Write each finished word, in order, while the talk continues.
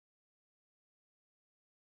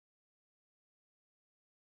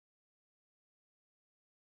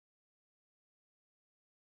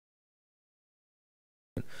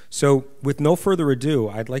So with no further ado,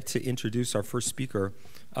 I'd like to introduce our first speaker,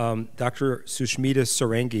 Dr. Susmita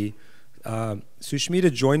Sarangi.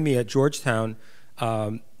 Susmita joined me at Georgetown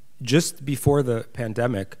just before the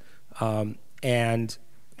pandemic, and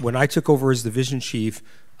when I took over as division chief,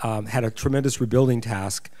 had a tremendous rebuilding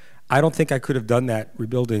task. I don't think I could have done that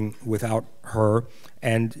rebuilding without her,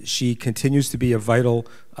 and she continues to be a vital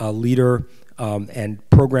leader and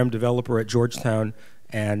program developer at Georgetown,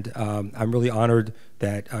 and I'm really honored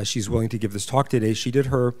that she's willing to give this talk today. She did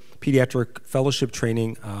her pediatric fellowship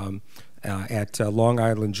training at Long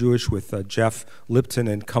Island Jewish with Jeff Lipton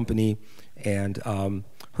and company, and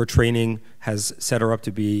her training has set her up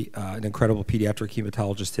to be an incredible pediatric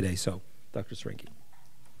hematologist today. So, Dr. Sarangi.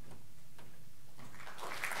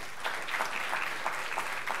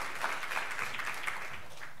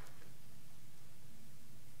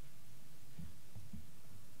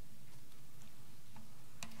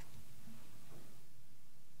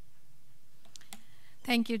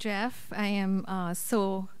 Thank you, Jeff. I am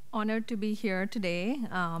so honored to be here today,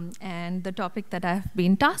 and the topic that I've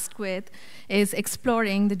been tasked with is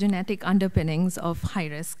exploring the genetic underpinnings of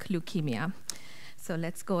high-risk leukemia. So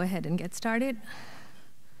let's go ahead and get started.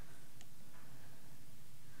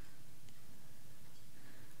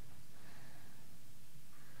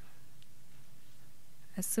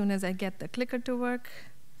 As soon as I get the clicker to work.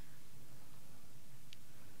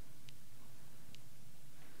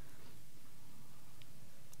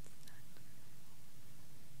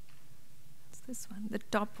 This one, the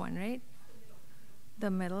top one, right? The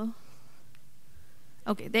middle.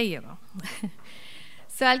 Okay, there you go.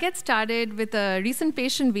 So I'll get started with a recent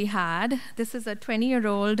patient we had. This is a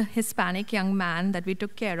 20-year-old Hispanic young man that we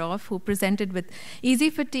took care of who presented with easy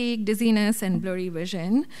fatigue, dizziness, and blurry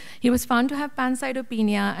vision. He was found to have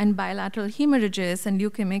pancytopenia and bilateral hemorrhages and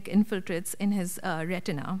leukemic infiltrates in his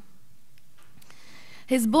retina.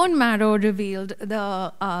 His bone marrow revealed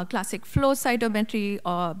the classic flow cytometry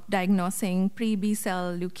of diagnosing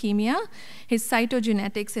pre-B-cell leukemia. His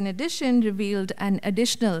cytogenetics, in addition, revealed an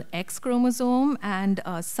additional X chromosome and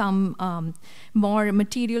some more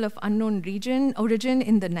material of unknown origin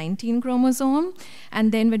in the 19 chromosome.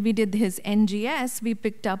 And then when we did his NGS, we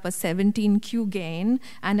picked up a 17q gain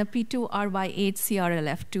and a P2RY8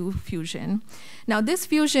 CRLF2 fusion. Now, this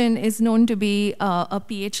fusion is known to be a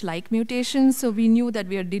PH-like mutation, so we knew that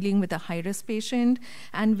we are dealing with a high-risk patient,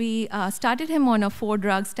 and we started him on a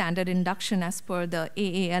 4-drug standard induction as per the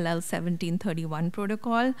AALL 1731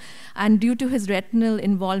 protocol, and due to his retinal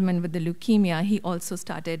involvement with the leukemia, he also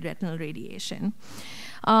started retinal radiation.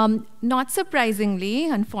 Not surprisingly,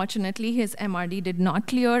 unfortunately, his MRD did not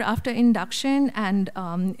clear after induction, and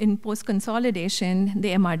in post-consolidation, the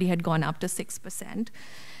MRD had gone up to 6%.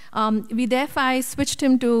 We therefore switched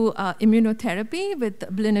him to immunotherapy with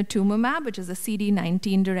blinatumomab, which is a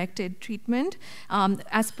CD19-directed treatment,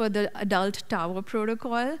 as per the adult Tower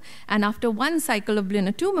protocol. And after one cycle of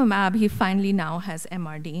blinatumomab, he finally now has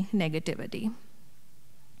MRD negativity.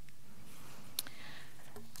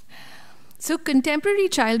 So contemporary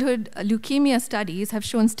childhood leukemia studies have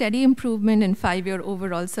shown steady improvement in 5-year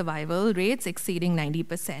overall survival rates exceeding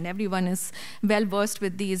 90%. Everyone is well versed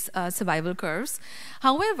with these survival curves.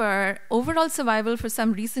 However, overall survival for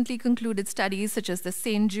some recently concluded studies, such as the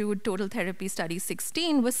St. Jude Total Therapy Study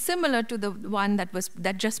 16, was similar to the one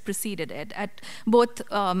that just preceded it, at both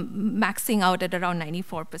maxing out at around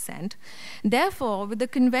 94%. Therefore, with the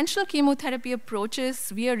conventional chemotherapy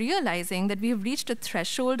approaches, we are realizing that we have reached a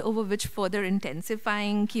threshold over which further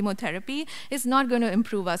intensifying chemotherapy is not going to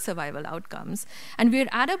improve our survival outcomes. And we're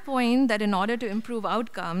at a point that in order to improve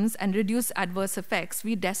outcomes and reduce adverse effects,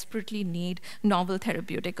 we desperately need novel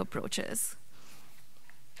therapeutic approaches.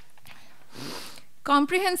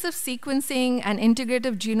 Comprehensive sequencing and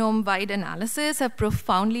integrative genome-wide analysis have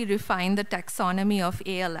profoundly refined the taxonomy of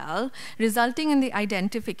ALL, resulting in the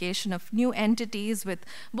identification of new entities with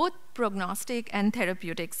both prognostic and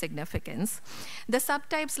therapeutic significance. The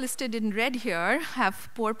subtypes listed in red here have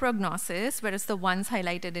poor prognosis, whereas the ones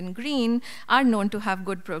highlighted in green are known to have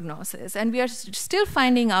good prognosis. And we are still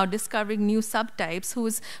discovering new subtypes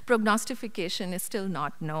whose prognostification is still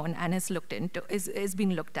not known and is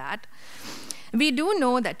being looked at. We do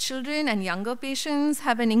know that children and younger patients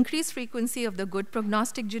have an increased frequency of the good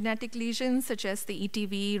prognostic genetic lesions, such as the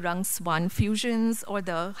ETV, RUNX1 fusions, or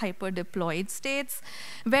the hyperdiploid states,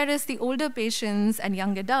 whereas the older patients and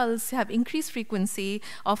young adults have increased frequency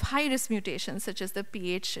of high-risk mutations, such as the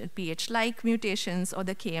PH-like mutations or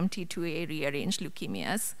the KMT2A rearranged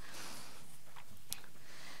leukemias.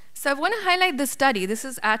 So I want to highlight this study. This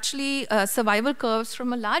is actually survival curves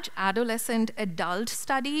from a large adolescent adult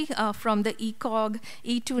study from the ECOG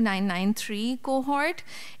E2993 cohort.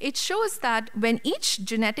 It shows that when each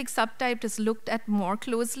genetic subtype is looked at more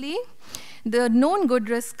closely, the known good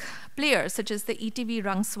risk players, such as the ETV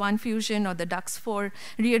RUNX1 fusion or the DUX4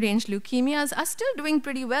 rearranged leukemias, are still doing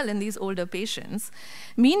pretty well in these older patients.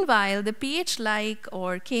 Meanwhile, the PH-like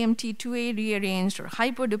or KMT2A rearranged or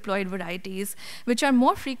hypodiploid varieties, which are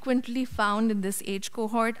more frequently found in this age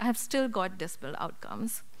cohort, have still got dismal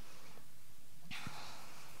outcomes.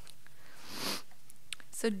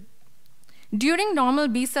 So, during normal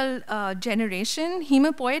B-cell generation,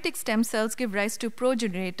 hemopoietic stem cells give rise to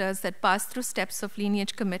progenerators that pass through steps of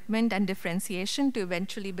lineage commitment and differentiation to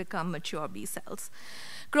eventually become mature B-cells.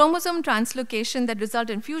 Chromosome translocation that result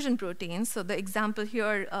in fusion proteins, so the example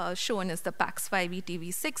here shown is the PAX5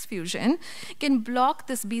 ETV6 fusion, can block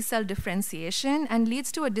this B-cell differentiation and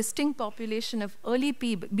leads to a distinct population of early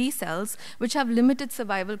B-cells which have limited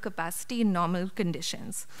survival capacity in normal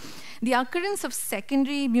conditions. The occurrence of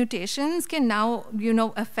secondary mutations can now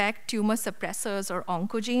affect tumor suppressors or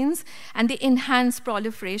oncogenes, and they enhance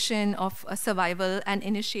proliferation of survival and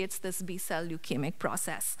initiates this B-cell leukemic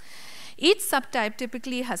process. Each subtype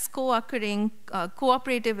typically has co-occurring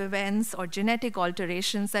cooperative events or genetic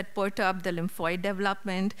alterations that perturb the lymphoid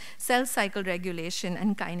development, cell cycle regulation,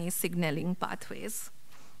 and kinase signaling pathways.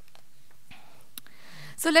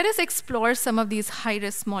 So let us explore some of these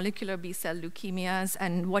high-risk molecular B-cell leukemias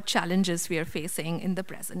and what challenges we are facing in the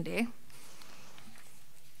present day.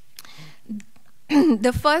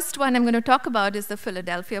 The first one I'm going to talk about is the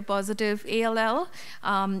Philadelphia positive ALL.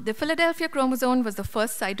 The Philadelphia chromosome was the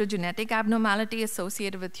first cytogenetic abnormality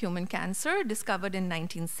associated with human cancer discovered in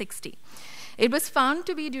 1960. It was found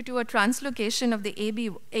to be due to a translocation of the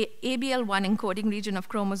ABL1 encoding region of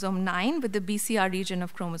chromosome 9 with the BCR region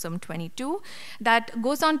of chromosome 22 that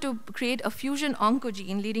goes on to create a fusion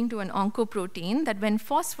oncogene leading to an oncoprotein that, when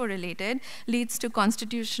phosphorylated, leads to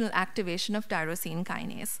constitutional activation of tyrosine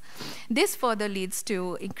kinase. This further leads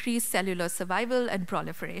to increased cellular survival and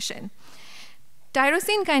proliferation.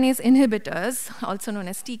 Tyrosine kinase inhibitors, also known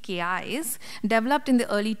as TKIs, developed in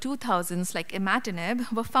the early 2000s, like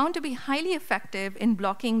imatinib, were found to be highly effective in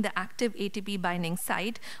blocking the active ATP binding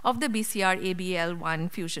site of the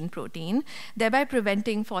BCR-ABL1 fusion protein, thereby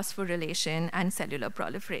preventing phosphorylation and cellular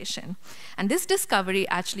proliferation. And this discovery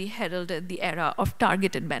actually heralded the era of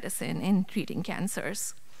targeted medicine in treating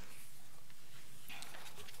cancers.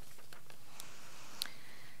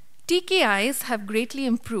 TKIs have greatly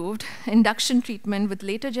improved induction treatment with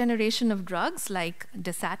later generation of drugs like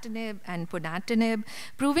dasatinib and ponatinib,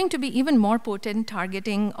 proving to be even more potent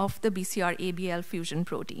targeting of the BCR-ABL fusion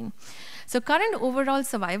protein. So current overall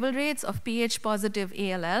survival rates of Ph-positive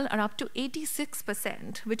ALL are up to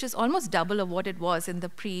 86%, which is almost double of what it was in the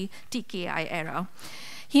pre-TKI era.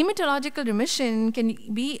 Hematological remission can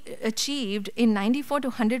be achieved in 94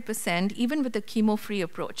 to 100% even with a chemo-free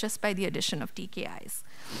approach, just by the addition of TKIs.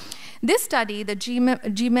 This study, the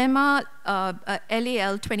GMEMA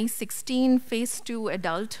LAL 2016 phase 2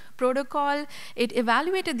 adult protocol, it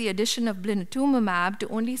evaluated the addition of blinatumomab to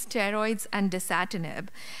only steroids and dasatinib.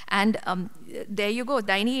 And there you go,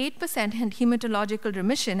 98% had hematological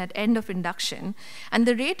remission at end of induction. And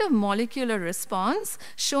the rate of molecular response,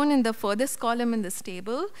 shown in the furthest column in this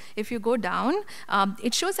table, if you go down,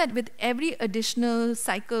 it shows that with every additional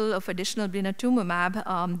cycle of additional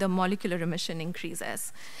blinatumomab, the molecular remission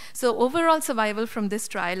increases. So overall survival from this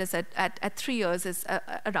trial is at 3 years is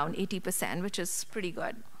around 80%, which is pretty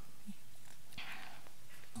good.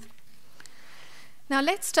 Now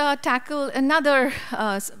let's tackle another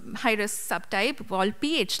high-risk subtype called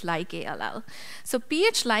PH-like ALL. So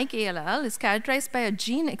PH-like ALL is characterized by a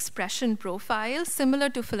gene expression profile similar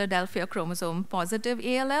to Philadelphia chromosome-positive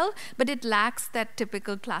ALL, but it lacks that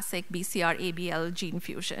typical classic BCR-ABL gene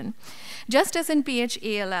fusion. Just as in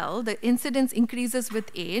PH-ALL, the incidence increases with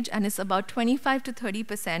age and is about 25 to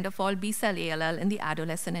 30% of all B-cell ALL in the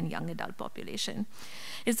adolescent and young adult population.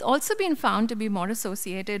 It's also been found to be more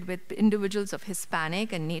associated with individuals of Hispanic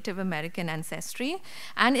and Native American ancestry,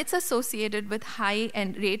 and it's associated with high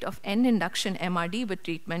rate of end induction MRD with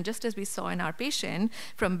treatment, just as we saw in our patient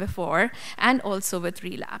from before, and also with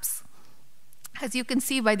relapse. As you can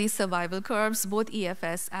see by these survival curves, both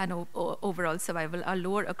EFS and overall survival are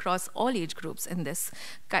lower across all age groups in this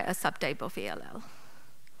subtype of ALL.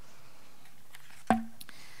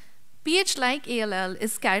 PH-like ALL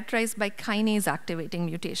is characterized by kinase activating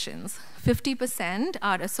mutations. 50%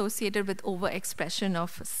 are associated with overexpression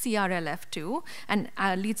of CRLF2 and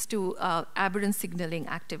leads to aberrant signaling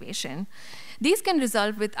activation. These can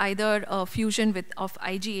result with either a fusion of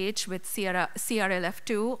IGH with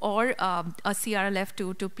CRLF2 or a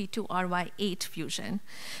CRLF2 to P2RY8 fusion.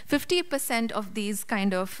 50% of these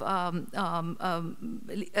kind of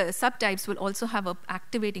subtypes will also have an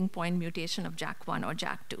activating point mutation of JAK1 or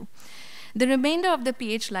JAK2. The remainder of the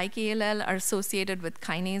pH-like ALL are associated with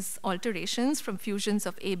kinase alterations from fusions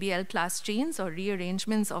of ABL class genes or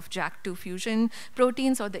rearrangements of JAK2 fusion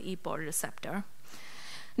proteins or the EPOR receptor.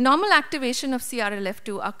 Normal activation of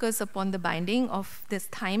CRLF2 occurs upon the binding of this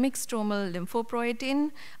thymic stromal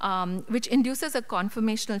lymphopoietin, which induces a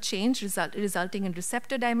conformational change resulting in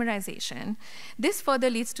receptor dimerization. This further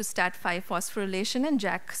leads to STAT5 phosphorylation and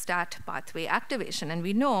JAK-STAT pathway activation. And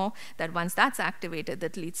we know that once that's activated,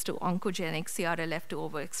 that leads to oncogenic CRLF2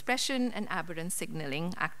 overexpression and aberrant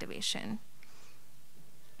signaling activation.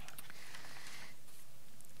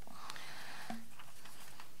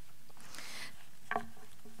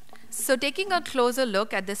 So taking a closer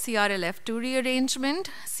look at the CRLF2 rearrangement,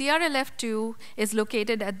 CRLF2 is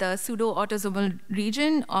located at the pseudo-autosomal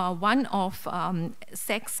region, one of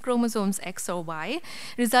sex chromosomes X or Y,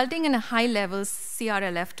 resulting in a high level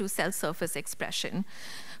CRLF2 cell surface expression.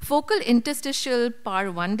 Focal interstitial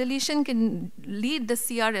PAR1 deletion can lead the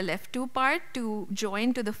CRLF2 part to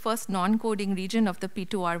join to the first non-coding region of the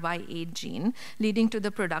P2RY8 gene, leading to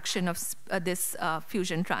the production of this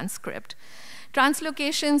fusion transcript.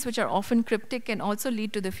 Translocations, which are often cryptic, can also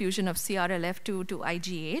lead to the fusion of CRLF2 to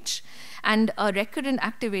IGH, and a recurrent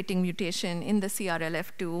activating mutation in the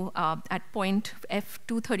CRLF2 at point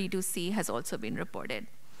F232C has also been reported.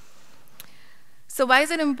 So why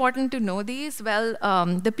is it important to know these? Well,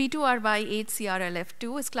 the P2RY8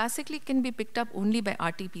 CRLF2 is classically can be picked up only by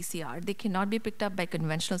RT-PCR. They cannot be picked up by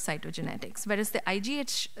conventional cytogenetics, whereas the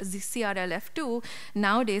IGH CRLF2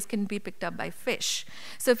 nowadays can be picked up by FISH.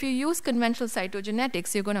 So if you use conventional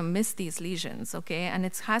cytogenetics, you're going to miss these lesions, okay? And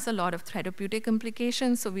it has a lot of therapeutic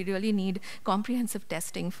implications, so we really need comprehensive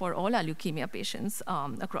testing for all our leukemia patients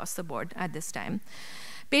across the board at this time.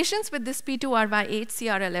 Patients with this P2RY8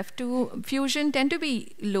 CRLF2 fusion tend to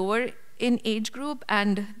be lower in age group,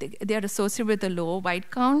 and they are associated with a lower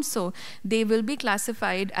white count, so they will be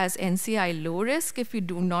classified as NCI low risk if you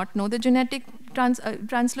do not know the genetic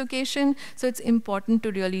translocation. So it's important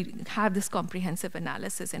to really have this comprehensive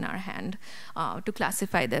analysis in our hand to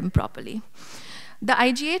classify them properly. The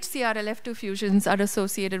IGH CRLF2 fusions are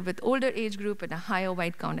associated with older age group and a higher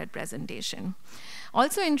white count at presentation.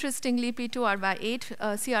 Also interestingly, P2RY8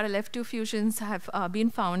 CRLF2 fusions have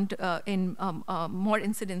been found in more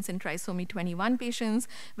incidence in trisomy 21 patients,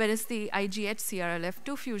 whereas the IGH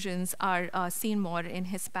CRLF2 fusions are seen more in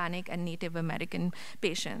Hispanic and Native American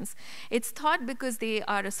patients. It's thought because they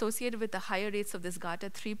are associated with the higher rates of this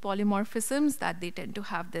GATA3 polymorphisms that they tend to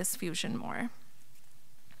have this fusion more.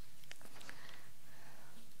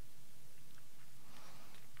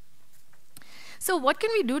 So what can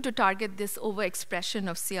we do to target this overexpression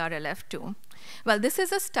of CRLF2? Well, this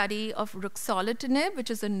is a study of ruxolitinib, which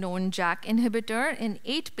is a known JAK inhibitor, in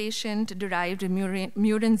 8 patient-derived murine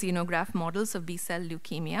xenograft models of B-cell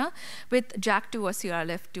leukemia with JAK2 or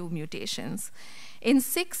CRLF2 mutations. In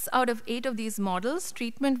 6 out of 8 of these models,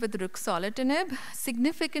 treatment with ruxolitinib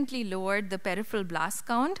significantly lowered the peripheral blast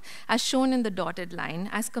count, as shown in the dotted line,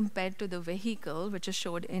 as compared to the vehicle, which is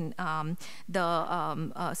showed in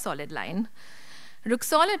the solid line.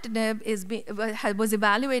 Ruxolitinib was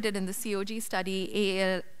evaluated in the COG study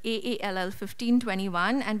AALL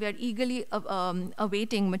 1521, and we are eagerly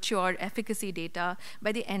awaiting mature efficacy data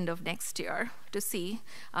by the end of next year to see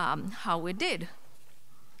how it did.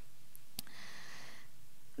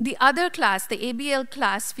 The other class, the ABL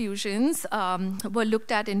class fusions, were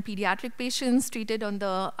looked at in pediatric patients treated on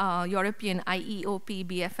the European IEOP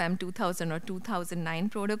BFM 2000 or 2009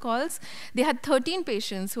 protocols. They had 13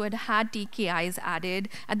 patients who had had TKIs added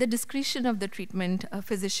at the discretion of the treatment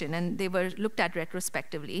physician, and they were looked at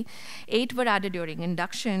retrospectively. 8 were added during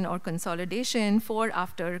induction or consolidation, 4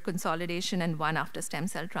 after consolidation, and 1 after stem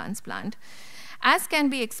cell transplant. As can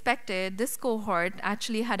be expected, this cohort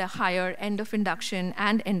actually had a higher end of induction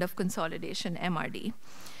and end of consolidation MRD.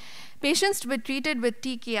 Patients treated with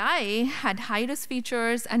TKI had high-risk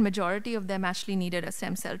features, and majority of them actually needed a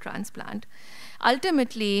stem cell transplant.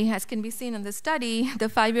 Ultimately, as can be seen in the study, the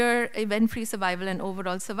 5-year event-free survival and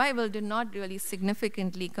overall survival did not really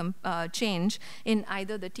significantly change in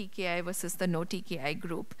either the TKI versus the no TKI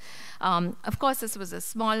group. Of course, this was a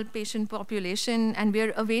small patient population, and we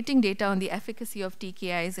are awaiting data on the efficacy of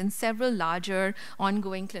TKIs in several larger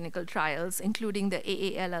ongoing clinical trials, including the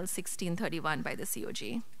AALL 1631 by the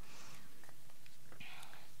COG.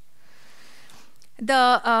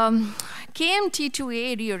 The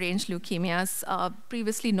KMT2A rearranged leukemias,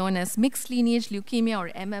 previously known as mixed lineage leukemia or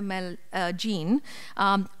MML gene,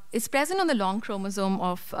 is present on the long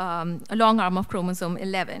arm of chromosome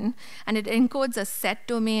 11, and it encodes a set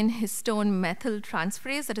domain histone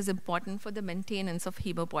methyltransferase that is important for the maintenance of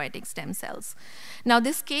hematopoietic stem cells. Now,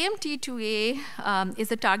 this KMT2A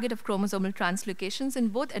is a target of chromosomal translocations in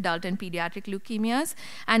both adult and pediatric leukemias,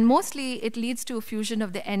 and mostly it leads to a fusion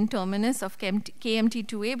of the N-terminus of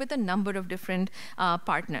KMT2A with a number of different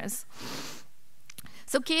partners.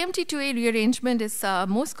 So KMT2A rearrangement is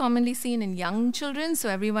most commonly seen in young children, so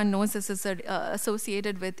everyone knows this is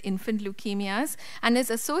associated with infant leukemias and is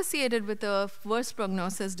associated with a worse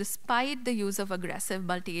prognosis despite the use of aggressive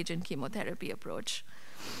multi-agent chemotherapy approach.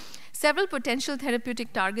 Several potential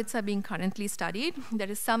therapeutic targets are being currently studied.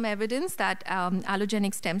 There is some evidence that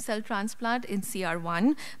allogenic stem cell transplant in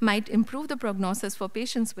CR1 might improve the prognosis for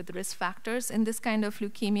patients with risk factors in this kind of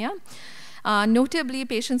leukemia. Notably,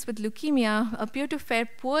 patients with leukemia appear to fare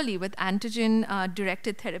poorly with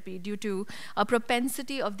antigen-directed therapy due to a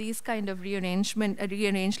propensity of these kind of rearranged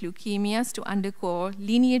leukemias to undergo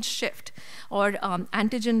lineage shift or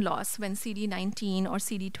antigen loss when CD19 or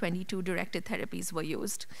CD22-directed therapies were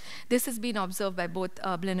used. This has been observed by both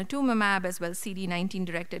blinatumomab as well as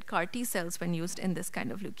CD19-directed CAR T cells when used in this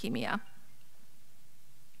kind of leukemia.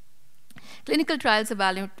 Clinical trials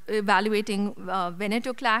evaluating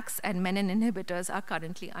venetoclax and menin inhibitors are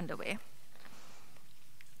currently underway.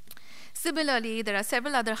 Similarly, there are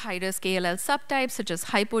several other high-risk ALL subtypes, such as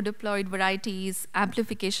hypodiploid varieties,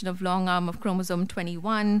 amplification of long arm of chromosome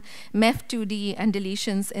 21, MEF2D, and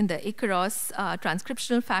deletions in the Icaros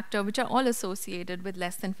transcriptional factor, which are all associated with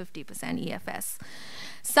less than 50% EFS.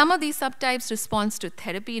 Some of these subtypes respond to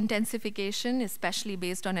therapy intensification, especially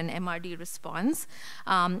based on an MRD response.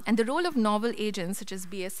 And the role of novel agents, such as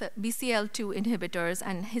BCL2 inhibitors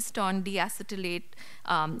and histone deacetylate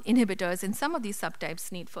inhibitors in some of these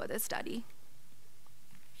subtypes need further study.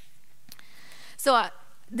 So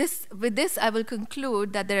with this, I will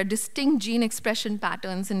conclude that there are distinct gene expression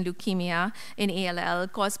patterns in leukemia in ALL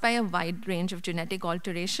caused by a wide range of genetic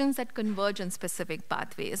alterations that converge on specific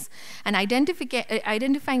pathways. And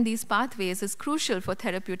identifying these pathways is crucial for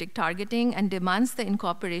therapeutic targeting and demands the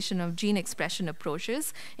incorporation of gene expression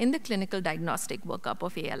approaches in the clinical diagnostic workup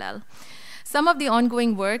of ALL. Some of the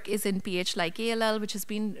ongoing work is in PH-like ALL, which has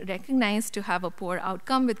been recognized to have a poor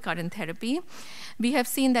outcome with current therapy. We have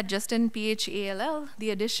seen that just in PH-ALL, the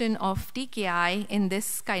addition of TKI in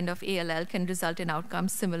this kind of ALL can result in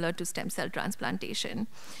outcomes similar to stem cell transplantation.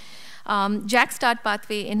 JAK-START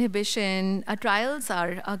pathway inhibition trials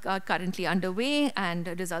are currently underway, and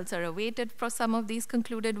results are awaited for some of these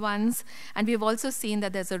concluded ones. And we've also seen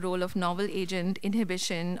that there's a role of novel agent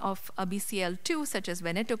inhibition of BCL2, such as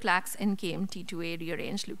venetoclax, in KMT2A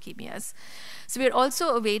rearranged leukemias. So we're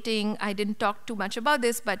also awaiting, I didn't talk too much about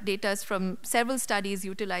this, but data from several studies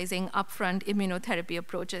utilizing upfront immunotherapy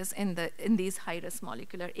approaches in these high-risk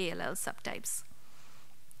molecular ALL subtypes.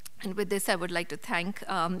 And with this, I would like to thank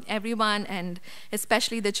everyone, and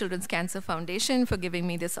especially the Children's Cancer Foundation, for giving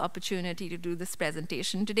me this opportunity to do this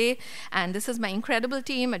presentation today. And this is my incredible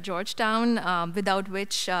team at Georgetown, without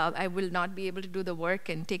which I will not be able to do the work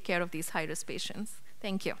and take care of these high-risk patients.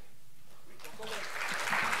 Thank you.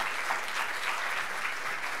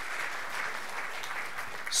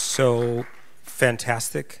 So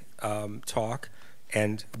fantastic talk.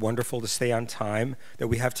 And wonderful to stay on time, that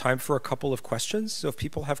we have time for a couple of questions. So if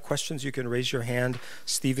people have questions, you can raise your hand.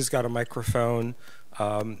 Steve has got a microphone.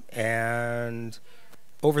 And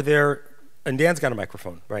over there, and Dan's got a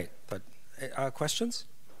microphone, right. But questions?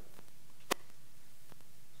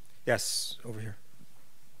 Yes, over here.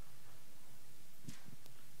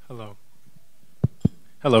 Hello.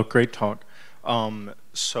 Hello, great talk.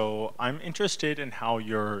 So I'm interested in how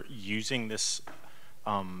you're using this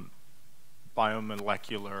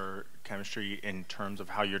biomolecular chemistry in terms of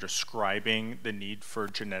how you're describing the need for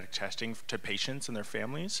genetic testing to patients and their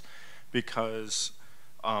families, because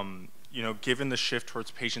given the shift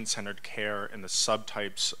towards patient-centered care and the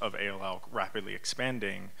subtypes of ALL rapidly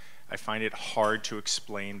expanding, I find it hard to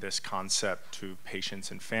explain this concept to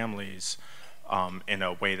patients and families in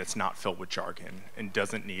a way that's not filled with jargon and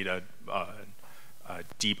doesn't need a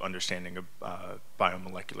deep understanding of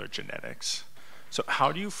biomolecular genetics. So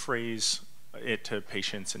how do you phrase it to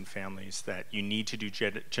patients and families that you need to do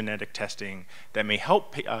genetic testing that may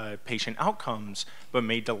help patient outcomes, but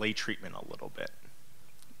may delay treatment a little bit?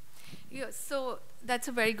 Yeah, so that's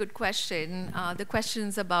a very good question. The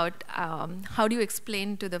question's about how do you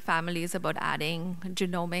explain to the families about adding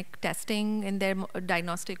genomic testing in their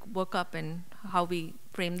diagnostic workup and how we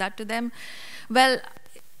frame that to them. Well,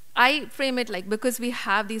 I frame it like, because we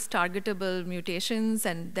have these targetable mutations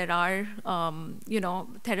and there are,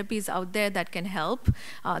 therapies out there that can help.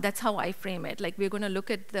 That's how I frame it. Like, we're going to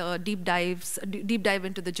look at the deep dive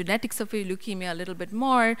into the genetics of your leukemia a little bit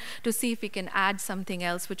more to see if we can add something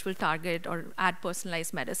else which will target or add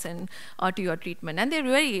personalized medicine to your treatment. And they're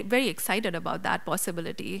very, very excited about that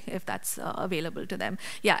possibility if that's available to them.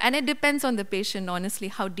 Yeah, and it depends on the patient, honestly,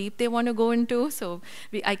 how deep they want to go into. So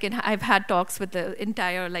I've had talks with the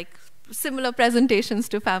entire, like, similar presentations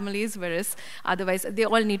to families, whereas otherwise they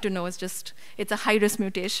all need to know it's a high-risk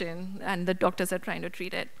mutation and the doctors are trying to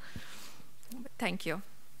treat it. But thank you.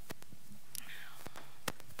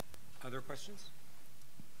 Other questions?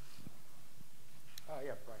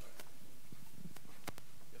 Yeah, Brian.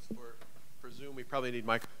 Yes, for Zoom, we probably need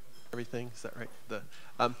everything. Is that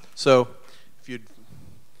right? So if you'd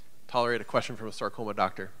tolerate a question from a sarcoma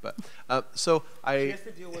doctor, but so She has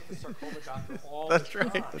to deal with the sarcoma doctor all that's the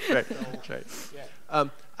time. right. That's right. That's right.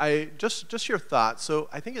 Yeah. Just your thoughts. So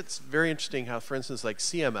I think it's very interesting how, for instance, like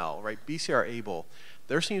CML, right, BCR-ABL,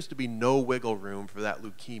 there seems to be no wiggle room for that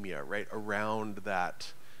leukemia, right, around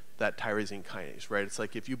that tyrosine kinase, right? It's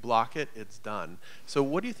like if you block it, it's done. So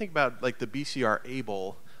what do you think about like the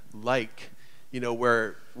BCR-ABL, like,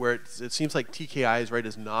 where it seems like TKIs, right,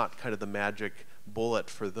 is not kind of the magic bullet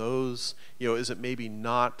for those? Is it maybe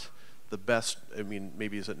not the best,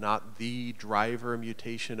 maybe is it not the driver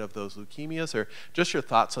mutation of those leukemias? Or just your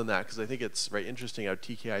thoughts on that, because I think it's very interesting how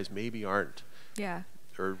TKIs maybe aren't,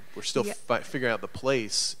 or we're still figuring out the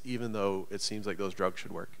place, even though it seems like those drugs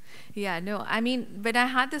should work. Yeah, no, when I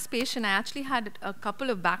had this patient, I actually had a couple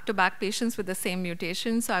of back-to-back patients with the same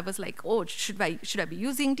mutation. So I was like, oh, should I be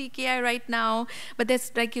using TKI right now? But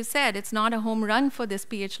that's, like you said, it's not a home run for this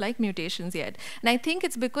PH-like mutations yet. And I think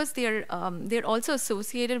it's because they're also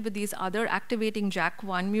associated with these other activating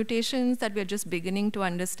JAK1 mutations that we're just beginning to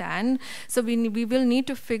understand. So we will need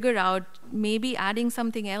to figure out maybe adding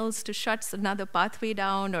something else to shut another pathway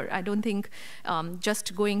down, or I don't think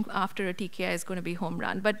just going after a TKI is going to be home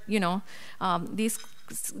run. But these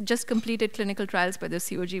just completed clinical trials by the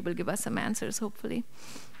COG will give us some answers, hopefully.